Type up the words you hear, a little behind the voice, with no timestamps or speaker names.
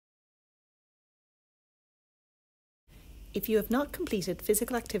If you have not completed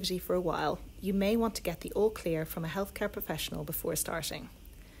physical activity for a while, you may want to get the all clear from a healthcare professional before starting.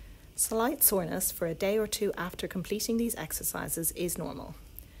 Slight soreness for a day or two after completing these exercises is normal.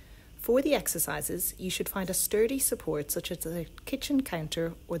 For the exercises, you should find a sturdy support such as a kitchen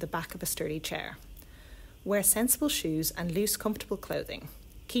counter or the back of a sturdy chair. Wear sensible shoes and loose, comfortable clothing.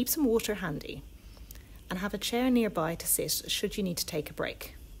 Keep some water handy and have a chair nearby to sit should you need to take a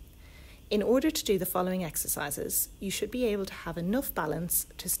break. In order to do the following exercises, you should be able to have enough balance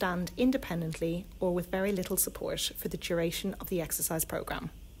to stand independently or with very little support for the duration of the exercise programme.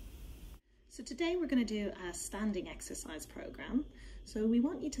 So today we're going to do a standing exercise programme. So we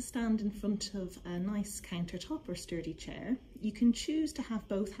want you to stand in front of a nice countertop or sturdy chair. You can choose to have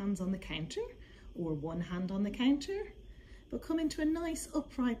both hands on the counter or one hand on the counter, but come into a nice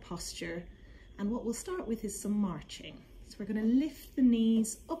upright posture, and what we'll start with is some marching. So we're going to lift the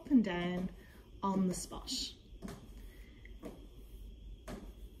knees up and down on the spot.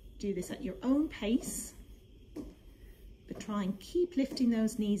 Do this at your own pace, but try and keep lifting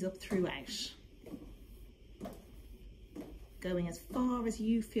those knees up throughout. Going as far as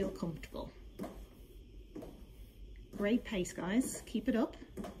you feel comfortable. Great pace, guys. Keep it up.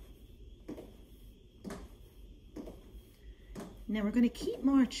 Now we're going to keep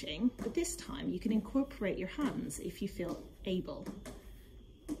marching, but this time you can incorporate your hands if you feel able.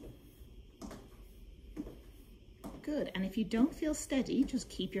 Good, and if you don't feel steady, just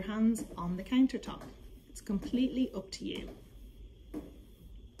keep your hands on the countertop. It's completely up to you.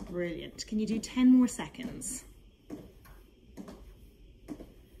 Brilliant. Can you do 10 more seconds?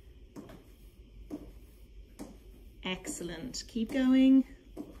 Excellent. Keep going.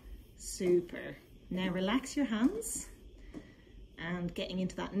 Super. Now relax your hands. And getting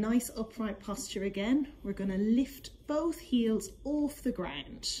into that nice upright posture again, we're going to lift both heels off the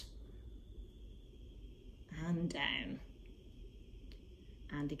ground. And down.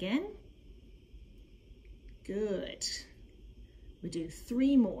 And again. Good. We do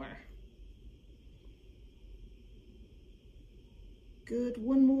 3 more. Good,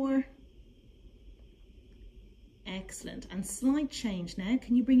 1 more. Excellent. And slight change now.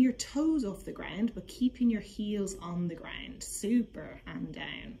 Can you bring your toes off the ground but keeping your heels on the ground? Super. And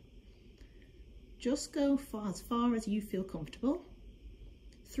down. Just go as far as you feel comfortable.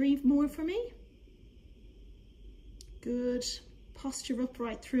 3 more for me. Good. Posture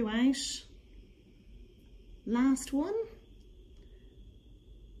upright throughout. Last one.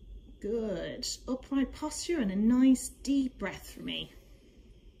 Good. Upright posture and a nice deep breath for me.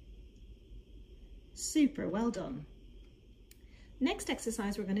 Super, well done. Next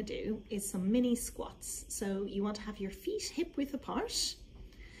exercise we're going to do is some mini squats. So you want to have your feet hip width apart,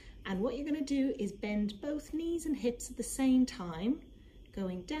 and what you're going to do is bend both knees and hips at the same time,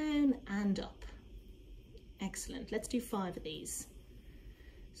 going down and up. Excellent. Let's do 5 of these.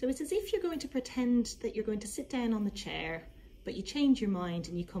 So it's as if you're going to pretend that you're going to sit down on the chair, but you change your mind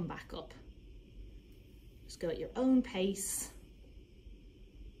and you come back up. Just go at your own pace.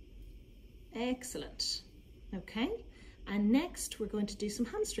 Excellent. Okay, and next we're going to do some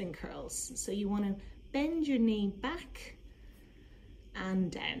hamstring curls. So you want to bend your knee back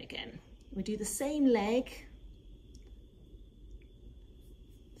and down again. We do the same leg.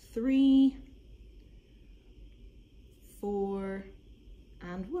 3, 4,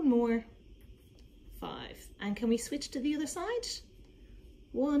 and 1 more. 5. And can we switch to the other side?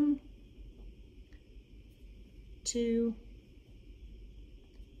 1, 2,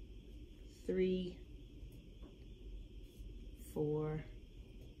 3, 4,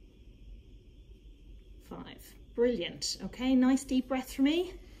 5. Brilliant. Okay, nice deep breath for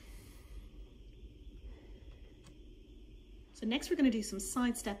me. So next we're going to do some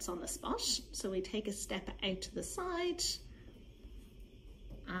side steps on the spot. So we take a step out to the side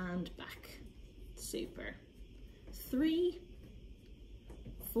and back. Super. 3,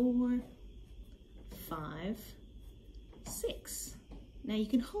 4, 5, 6. Now you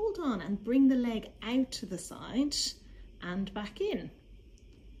can hold on and bring the leg out to the side and back in.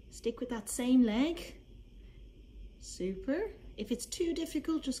 Stick with that same leg. Super. If it's too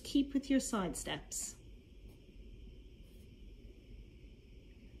difficult, just keep with your side steps.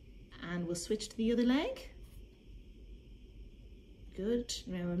 And we'll switch to the other leg. Good.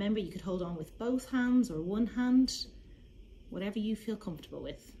 Now remember, you could hold on with both hands or one hand, whatever you feel comfortable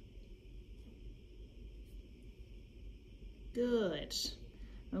with. Good.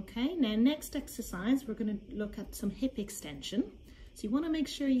 Okay, now next exercise, we're going to look at some hip extension. So you want to make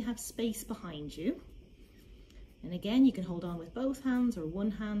sure you have space behind you. And again, you can hold on with both hands or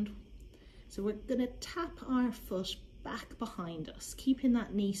one hand. So we're going to tap our foot back behind us, keeping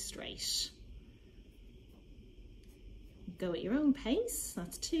that knee straight. Go at your own pace.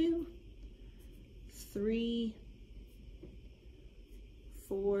 That's 2, 3,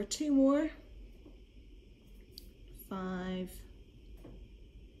 4, 2 more, 5,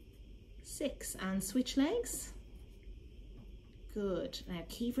 6, and switch legs. Good. Now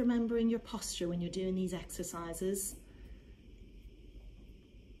keep remembering your posture when you're doing these exercises.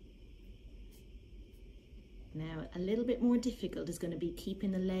 Now a little bit more difficult is going to be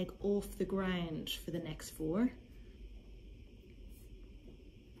keeping the leg off the ground for the next 4.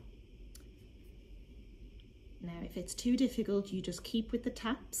 Now if it's too difficult, you just keep with the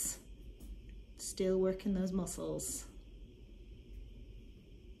taps, still working those muscles.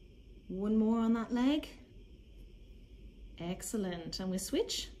 1 more on that leg. Excellent. And we'll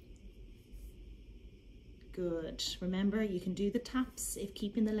switch. Good. Remember, you can do the taps if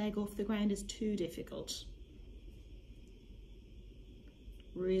keeping the leg off the ground is too difficult.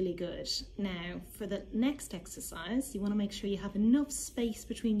 Really good. Now, for the next exercise, you want to make sure you have enough space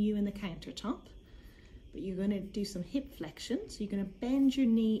between you and the countertop. But you're going to do some hip flexion. So you're going to bend your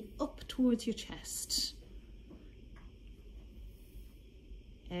knee up towards your chest.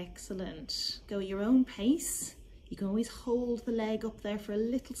 Excellent. Go at your own pace. You can always hold the leg up there for a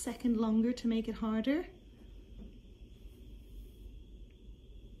little second longer to make it harder.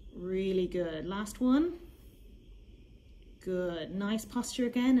 Really good. Last one. Good. Nice posture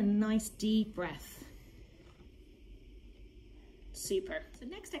again and nice deep breath. Super. The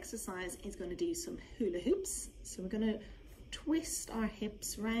next exercise is going to do some hula hoops. So we're going to twist our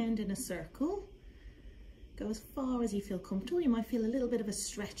hips round in a circle. Go as far as you feel comfortable. You might feel a little bit of a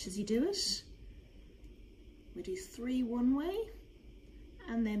stretch as you do it. We do 3 one way,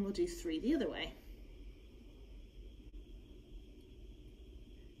 and then we'll do 3 the other way.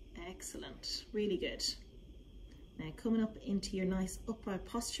 Excellent, really good. Now coming up into your nice upright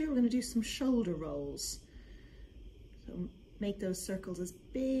posture, we're going to do some shoulder rolls. So make those circles as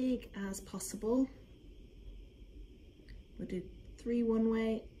big as possible. We'll do 3 one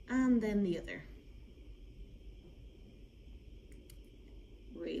way and then the other.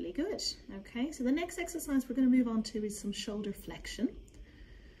 Really good. Okay, so the next exercise we're going to move on to is some shoulder flexion.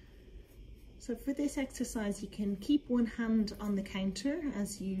 So for this exercise, you can keep one hand on the counter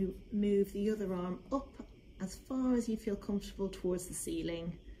as you move the other arm up as far as you feel comfortable towards the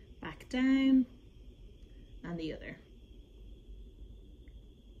ceiling, back down, and the other.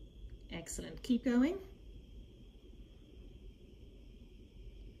 Excellent. Keep going.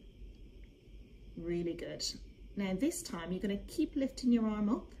 Really good. Now this time you're going to keep lifting your arm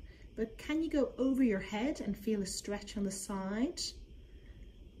up, but can you go over your head and feel a stretch on the side?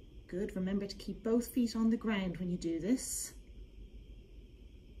 Good. Remember to keep both feet on the ground when you do this.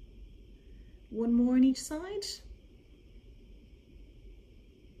 1 more on each side.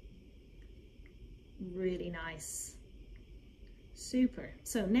 Really nice. Super.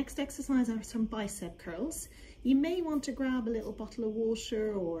 So next exercise are some bicep curls. You may want to grab a little bottle of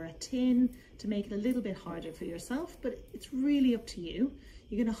water or a tin to make it a little bit harder for yourself, but it's really up to you.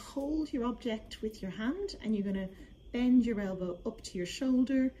 You're going to hold your object with your hand and you're going to bend your elbow up to your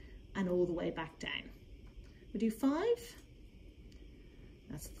shoulder and all the way back down. We'll do 5.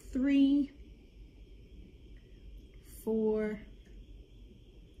 That's 3, 4,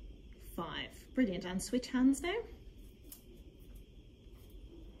 5. Brilliant. And switch hands now.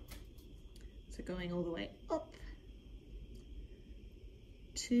 So going all the way up,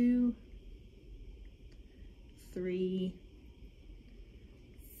 2, 3,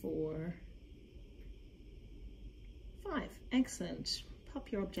 4, 5. Excellent.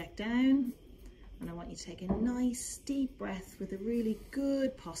 Pop your object down, and I want you to take a nice deep breath with a really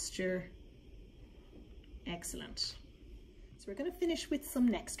good posture. Excellent. So we're going to finish with some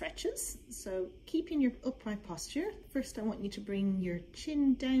neck stretches. So keeping your upright posture, first I want you to bring your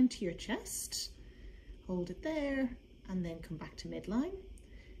chin down to your chest, hold it there, and then come back to midline.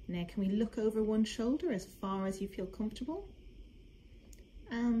 Now can we look over one shoulder as far as you feel comfortable?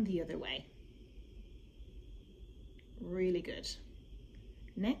 And the other way. Really good.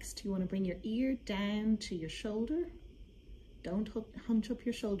 Next, you want to bring your ear down to your shoulder. Don't hunch up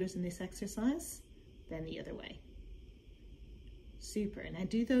your shoulders in this exercise. Then the other way. Super. Now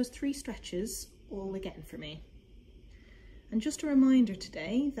do those 3 stretches all again for me. And just a reminder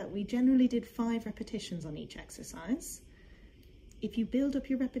today that we generally did 5 repetitions on each exercise. If you build up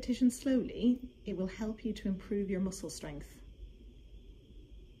your repetitions slowly, it will help you to improve your muscle strength.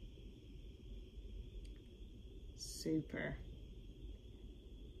 Super.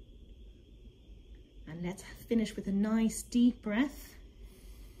 And let's finish with a nice deep breath.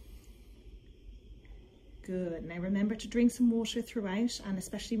 Good. Now remember to drink some water throughout, and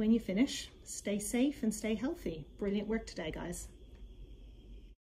especially when you finish. Stay safe and stay healthy. Brilliant work today, guys.